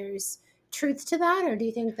think there's truth to that? Or do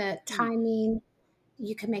you think that Mm. timing,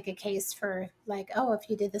 you can make a case for, like, oh, if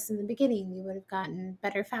you did this in the beginning, you would have gotten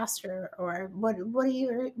better faster? Or what are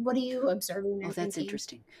you observing Oh, or that's thinking?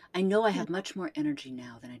 interesting. I know I Yeah, have much more energy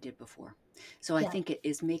now than I did before. So I yeah, think it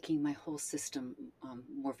is making my whole system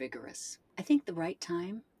more vigorous. I think the right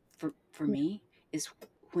time for yeah, me is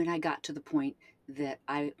when I got to the point that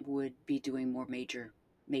I would be doing more major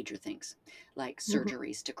things like mhm,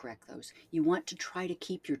 surgeries to correct those. You want to try to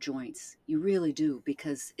keep your joints. You really do,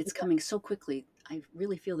 because it's yeah, coming so quickly. I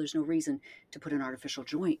really feel there's no reason to put an artificial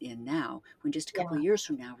joint in now when just a couple yeah, of years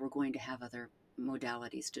from now we're going to have other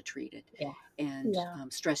modalities to treat it. Yeah. And Yeah.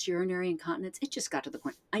 stress urinary incontinence, it just got to the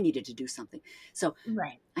point I needed to do something. So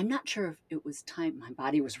Right. I'm not sure if it was time my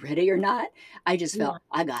body was ready or not. I just Yeah. felt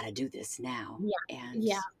I got to do this now. Yeah. And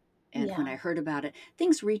Yeah. when Yeah. I heard about it,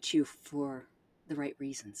 things reach you for the right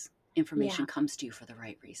reasons. Yeah. Information comes to you for the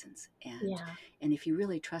right reasons. Yeah. And if you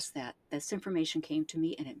really trust that, this information came to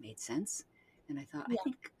me and it made sense. And I thought, I Yeah.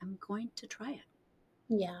 think I'm going to try it.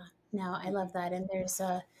 Yeah. No, I Hmm. love that. And there's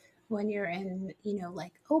a when you're in,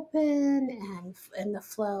 like open and in the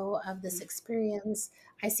flow of this Hmm. experience,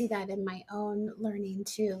 I see that in my own learning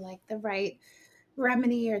too, like the right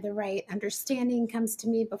remedy or the right understanding comes to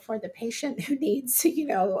me before the patient who needs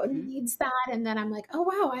Hmm. needs that, and then I'm like, oh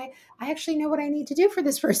wow, I actually know what I need to do for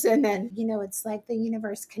this person. And it's like the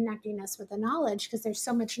universe connecting us with the knowledge, because there's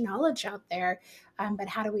so much knowledge out there, but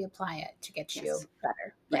how do we apply it to get you Yes.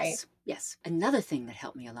 better, right? Yes. Yes. Another thing that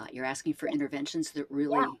helped me a lot, you're asking for Yeah. interventions that Yeah.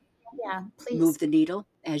 really Yeah, move please. the needle.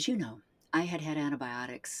 As you know, I had had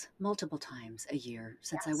antibiotics multiple times a year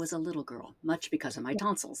since I was Yes. a little girl, much because of my Yeah.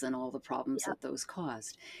 tonsils and all the problems Yeah. that those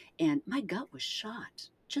caused. And my gut was shot,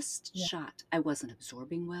 just Yeah. shot. I wasn't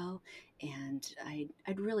absorbing well, and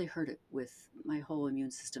I'd really hurt it with my whole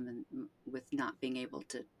immune system and with not being able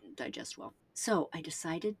to digest well. So I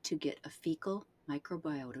decided to get a fecal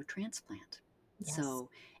microbiota transplant. Yes. So,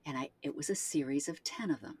 and it was a series of 10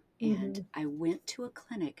 of them. And Hmm. I went to a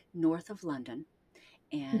clinic north of London,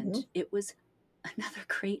 Hmm. and it was another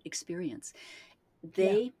great experience. Yeah.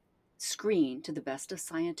 They screen to the best of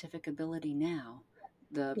scientific ability now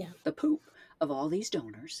Yeah. the poop of all these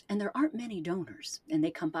donors, and there aren't many donors, and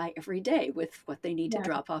they come by every day with what they need to Yeah.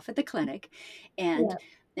 drop off at the clinic, and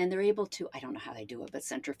Yeah. they're able to, I don't know how they do it, but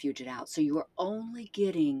centrifuge it out, so you are only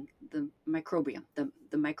getting the microbiome, the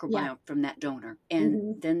Yeah. microbiome from that donor, and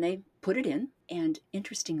Hmm. then they put it in. And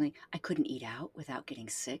interestingly, I couldn't eat out without getting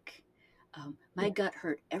sick. My Yeah. gut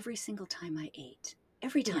hurt every single time I ate,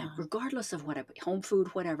 every time, Yeah. regardless of what I put, home food,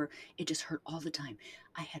 whatever, it just hurt all the time.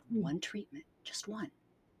 I had Mm. one treatment, just one,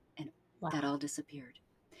 and that Wow. all disappeared.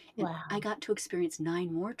 And I Wow. got to experience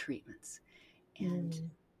 9 more treatments. And Mm.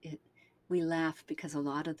 it, we laugh because a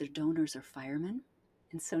lot of the donors are firemen.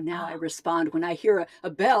 And so now I Oh. respond when I hear a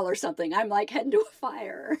bell or something, I'm like heading to a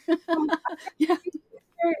fire. Well, Yeah.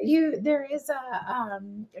 there is a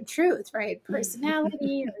truth, right?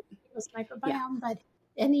 Personality or people's Yeah. microbiome, but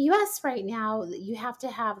in the US right now, you have to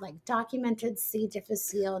have like documented C.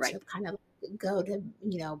 difficile Right. to kind of go to,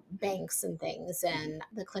 Mhm. banks and things. Mhm. And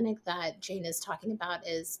the clinic that Jane is talking about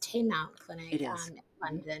is Taymount It Clinic is. in Mhm.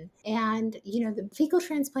 London. And, the fecal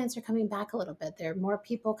transplants are coming back a little bit. There are more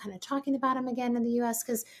people kind of talking about them again in the US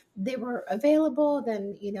because they were available.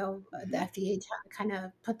 Then, the Mhm. FDA kind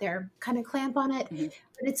of put their kind of clamp on it, Mhm.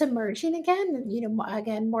 but it's emerging again.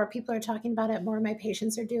 Again, more people are talking about it. More of my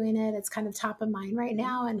patients are doing it. It's kind of top of mind right Mhm.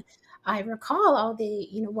 now. And I recall all the,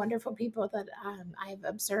 wonderful people that I've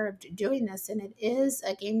observed doing this. And it is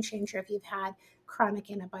a game changer if you've had chronic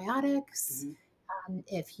antibiotics, Mhm.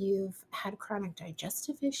 if you've had chronic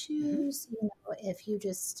digestive Mhm. issues, if you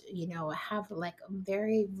just, have like a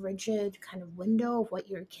very rigid kind of window of what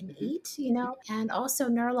you can Mhm. eat, and also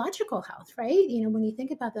neurological health, right? When you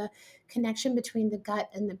think about the connection between the gut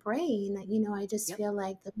and the brain, I just Yep. feel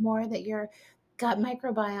like the more that your gut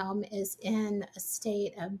microbiome is in a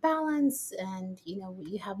state of balance, and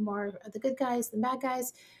you have more of the good guys than bad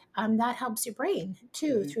guys, that helps your brain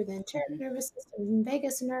too, Mhm. through the entire Mhm. nervous system and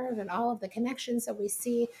vagus nerve and all of the connections that we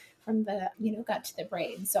see from the gut to the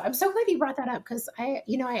brain. So I'm so glad you brought that up, because I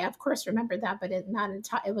of course remembered that, but it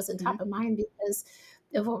wasn't Mhm. top of mind because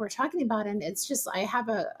of what we're talking about. And it's just I have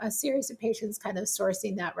a series of patients kind of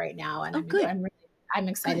sourcing that right now, and Oh, good. I'm Good.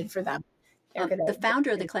 excited for them. They're The gonna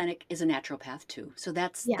founder of the clinic is a naturopath too, so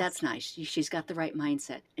that's yes. nice. She's got the right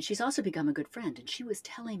mindset, and she's also become a good friend. And she was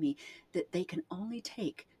telling me that they can only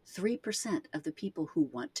take 3% of the people who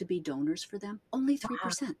want to be donors for them, only Wow.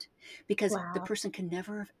 3%, because the Wow. person can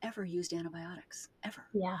never have ever used antibiotics ever.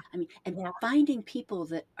 Yeah. I mean, and Yeah. finding people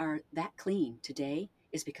that are that clean today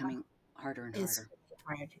is becoming harder and It's harder.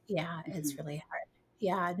 really hard. Yeah, Hmm. it's really hard.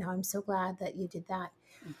 Yeah, no, I'm so glad that you did that.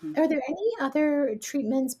 Hmm. Are there any other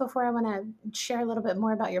treatments, before I want to share a little bit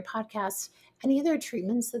more about your podcast? Any other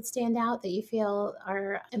treatments that stand out that you feel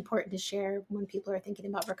are important to share when people are thinking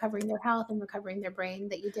about recovering their health and recovering their brain,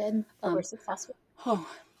 that you did that were Um, successful? oh,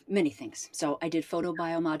 many things. So I did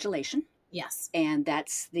photobiomodulation. Yes. And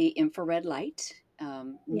that's the infrared light, Yeah.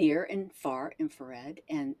 near and far infrared,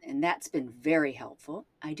 and that's been very helpful.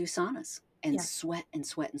 I do saunas and Yeah. sweat and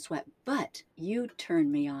sweat and sweat. But you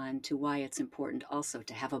turned me on to why it's important also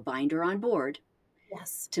to have a binder on board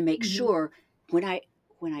Yes. to make Hmm. sure when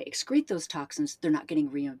when I excrete those toxins, they're not getting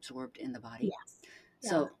reabsorbed in the body. Yes. Yeah.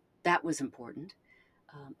 So that was important.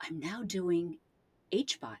 I'm now doing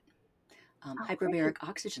HBOT, Oh, great. hyperbaric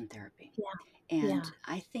oxygen therapy. Yeah. Yeah. And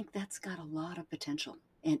I think that's got a lot of potential.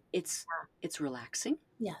 And it's relaxing.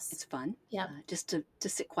 Yes. It's fun, Yep. just to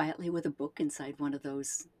sit quietly with a book inside one of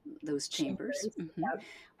those chambers. Chambers. Yep.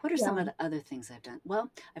 What are some Yeah. of the other things I've done?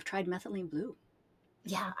 Well, I've tried methylene blue,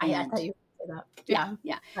 Yeah. I thought and you would say that. yeah, Yeah.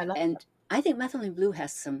 yeah, I love that. and I think methylene blue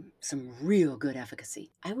has some real good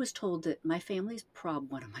efficacy. I was told that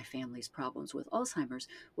one of my family's problems with Alzheimer's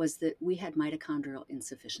was that we had mitochondrial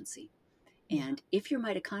insufficiency. Yeah. And if your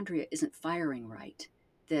mitochondria isn't firing right,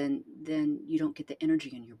 then you don't get the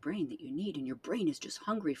energy in your brain that you need, and your brain is just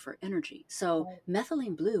hungry for energy. So Right.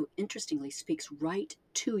 methylene blue, interestingly, speaks right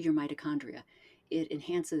to your mitochondria. It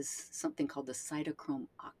enhances something called the cytochrome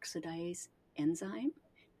oxidase enzyme.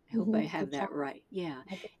 I hope I have Good job. that right. Yeah.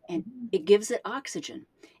 That's And good. it gives it oxygen,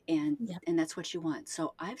 and Yeah. and that's what you want.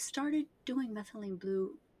 So I've started doing methylene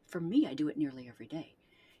blue. For me, I do it nearly every day.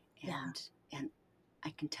 Yeah. And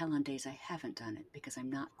I can tell on days I haven't done it because I'm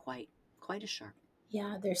not quite as sharp.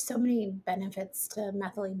 Yeah, there's so many benefits to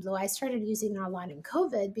methylene blue. I started using it a lot in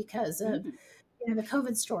COVID because of, Mm, the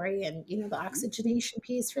COVID story and, the mhm, oxygenation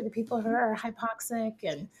piece for the people who mhm, are hypoxic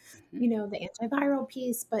and, mhm, the antiviral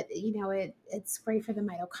piece. But, it's great for the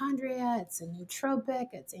mitochondria. It's a nootropic,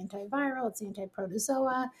 it's antiviral, it's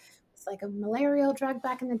antiprotozoa. It's like a malarial drug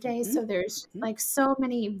back in the day. mhm, So there's mhm, like so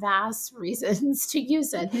many vast reasons to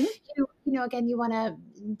use it. mhm. Again, you want to,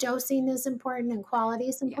 dosing is important and quality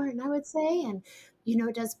is Yeah, important, I would say. And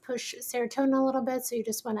it does push serotonin a little bit. So you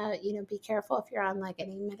just want to, be careful if you're on like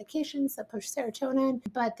any medications that push serotonin.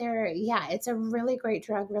 But yeah, it's a really great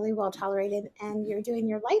drug, really well tolerated. And mhm. you're doing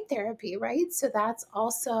your light therapy, right? So that's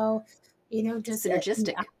also, just,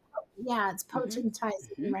 Synergistic. yeah, it's Mhm,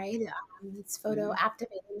 potentizing, mhm, right? It's photo mhm.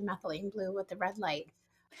 activating the methylene blue with the red light.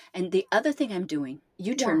 And the other thing I'm doing,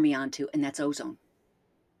 you Yeah. turned me on to, and that's ozone.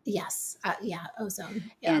 Yes. Yeah.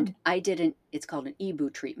 Ozone. Yeah. And it's called an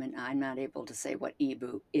EBOO treatment. I'm not able to say what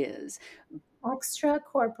EBOO is.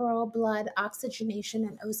 Extracorporeal blood oxygenation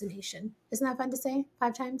and ozonation. Isn't that fun to say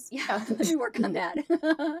 5 times? Yeah, Yeah. let me work on that.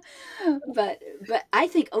 But I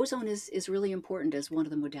think ozone is really important as one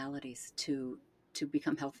of the modalities to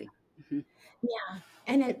become healthy. Mhm. Yeah,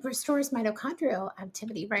 and it restores mitochondrial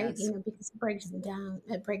activity, It right? does. Because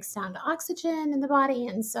it breaks down to oxygen in the body.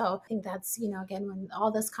 And so I think that's, again, when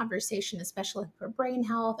all this conversation, especially for brain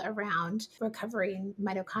health around recovering Mhm,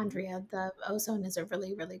 mitochondria, the ozone is a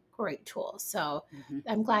really, really great tool. So mhm.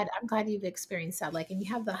 I'm glad you've experienced that. Like, and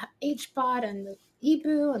you have the HBOT and the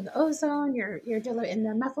EBOO and the ozone, you're in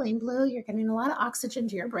the methylene blue, you're getting a lot of oxygen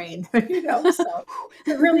to your brain, so it's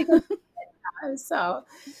a really good, so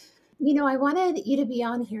I wanted you to be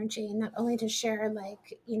on here, Jane, not only to share,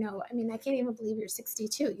 like, I mean, I can't even believe you're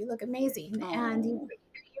 62. You look amazing. And you, Oh,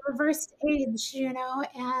 you reversed age,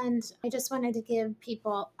 and I just wanted to give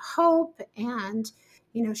people hope and,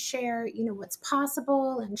 share, what's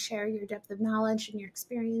possible and share your depth of knowledge and your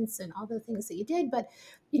experience and all the things that you did. But,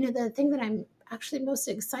 the thing that I'm actually most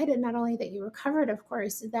excited, not only that you recovered, of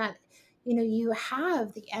course, that, you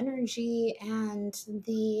have the energy and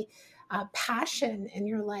the passion in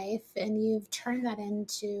your life, and you've turned that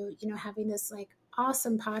into having this like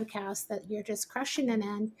awesome podcast that you're just crushing it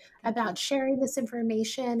in, thank about you. sharing this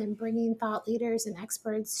information and bringing thought leaders and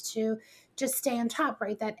experts to just stay on top,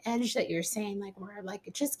 right? That edge that you're saying, like, we're like,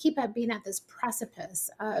 just keep up being at this precipice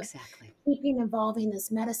of Exactly. keeping evolving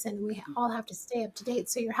this medicine. We Mhm, all have to stay up to date,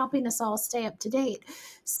 so you're helping us all stay up to date.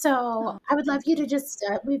 So oh, I would love thank you you. to just,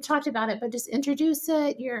 we've talked about it, but just introduce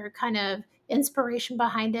it, your kind of inspiration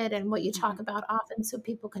behind it, and what you talk Mhm. about often, so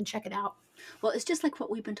people can check it out. Well, it's just like what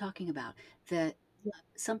we've been talking about, that Yeah.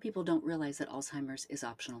 some people don't realize that Alzheimer's is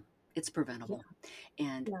optional. It's Yeah. preventable.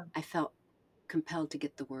 And Yeah. I felt compelled to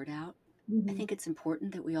get the word out. I Hmm. think it's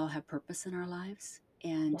important that we all have purpose in our lives.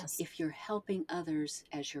 And Yes. if you're helping others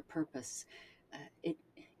as your purpose,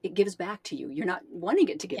 it gives back to you. You're not wanting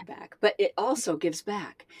it to Yeah. give back, but it also gives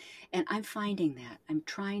back. And I'm finding that I'm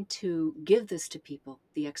trying to give this to people,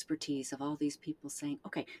 the expertise of all these people saying,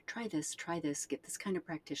 okay, try this, get this kind of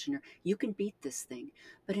practitioner. You can beat this thing.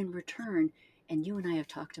 But in return, and you and I have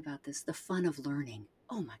talked about this, the fun of learning.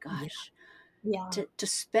 Oh my Yeah. gosh, Yeah. to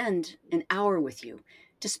spend an hour with you,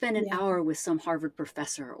 to spend an Yeah. hour with some Harvard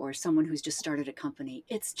professor or someone who's just started a company.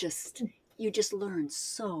 It's just, you just learn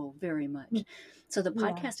so very much. So the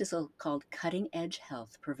Yeah. podcast is called Cutting Edge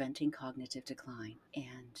Health Preventing Cognitive Decline.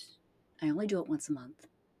 And I only do it once a month.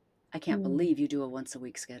 I can't Mm. believe you do a once a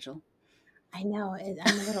week schedule. I know,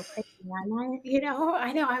 I'm a little crazy, am I?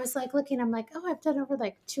 I know, I was, like, looking, I'm like, "Oh, I've done over,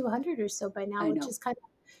 like, 200 or so by now," I which know. is kind of,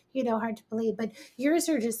 hard to believe, but yours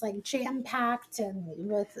are just, like, jam-packed and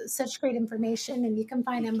with such great information, and you can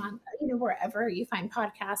find Thank them you. on, wherever you find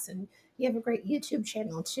podcasts, and you have a great YouTube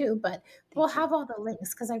channel too, but we'll Thank you. have all the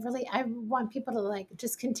links because I want people to, like,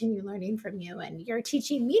 just continue learning from you, and you're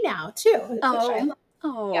teaching me now too, which I Oh, love.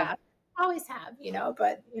 oh, Yeah, always have,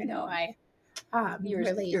 but, no. I, You're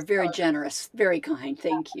really you're very so generous, very kind.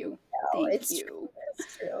 Thank you. no, Thank it's you. true.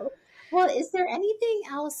 It's true. Well, is there anything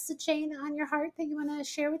else, Jane, on your heart that you want to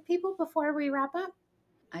share with people before we wrap up?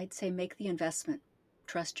 I'd say make the investment.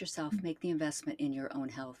 Trust yourself. Make the investment in your own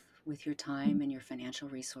health with your time and your financial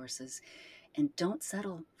resources. And don't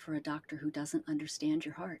settle for a doctor who doesn't understand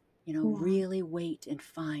your heart. Yeah, Really wait and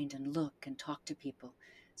find and look and talk to people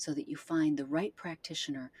so that you find the right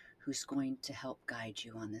practitioner who's going to help guide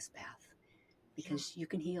you on this path, yeah, because you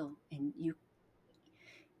can heal. And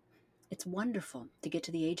it's wonderful to get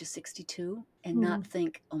to the age of 62 and mm, not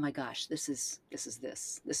think, oh my gosh, this is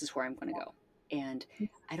where I'm going to go. And yeah,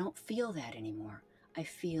 I don't feel that anymore. I yeah,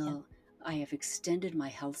 feel I have extended my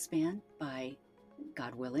health span by,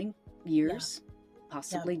 God willing, yeah, years, yeah,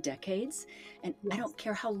 possibly decades. And I yes, don't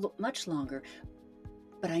care how much longer,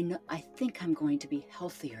 but I think I'm going to be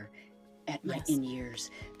healthier yes, in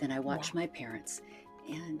years than I yeah, watch my parents.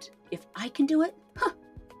 And if I can do it, yeah,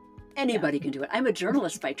 anybody can do it. I'm a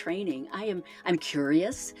journalist by training. I'm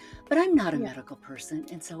curious, but I'm not a yeah. medical person.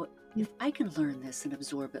 And so if I can learn this and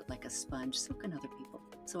absorb it like a sponge, so can other people.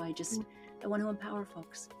 So I want to empower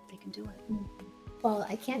folks. They can do it. Mm. Well,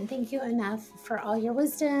 I can't thank you enough for all your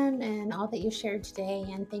wisdom and all that you shared today.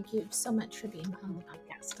 And thank you so much for being on the Oh,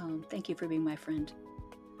 podcast. thank you for being my friend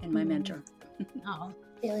and my Mm. mentor. Oh,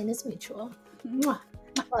 feeling is mutual. Mwah.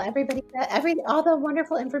 Well, everybody, all the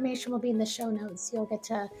wonderful information will be in the show notes. You'll get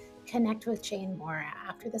to connect with Jane more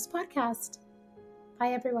after this podcast. Bye,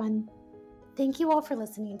 everyone. Thank you all for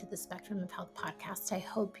listening to the Spectrum of Health podcast. I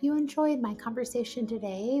hope you enjoyed my conversation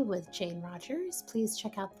today with Jane Rogers. Please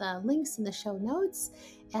check out the links in the show notes.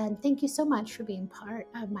 And thank you so much for being part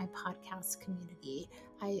of my podcast community.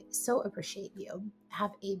 I so appreciate you.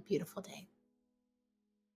 Have a beautiful day.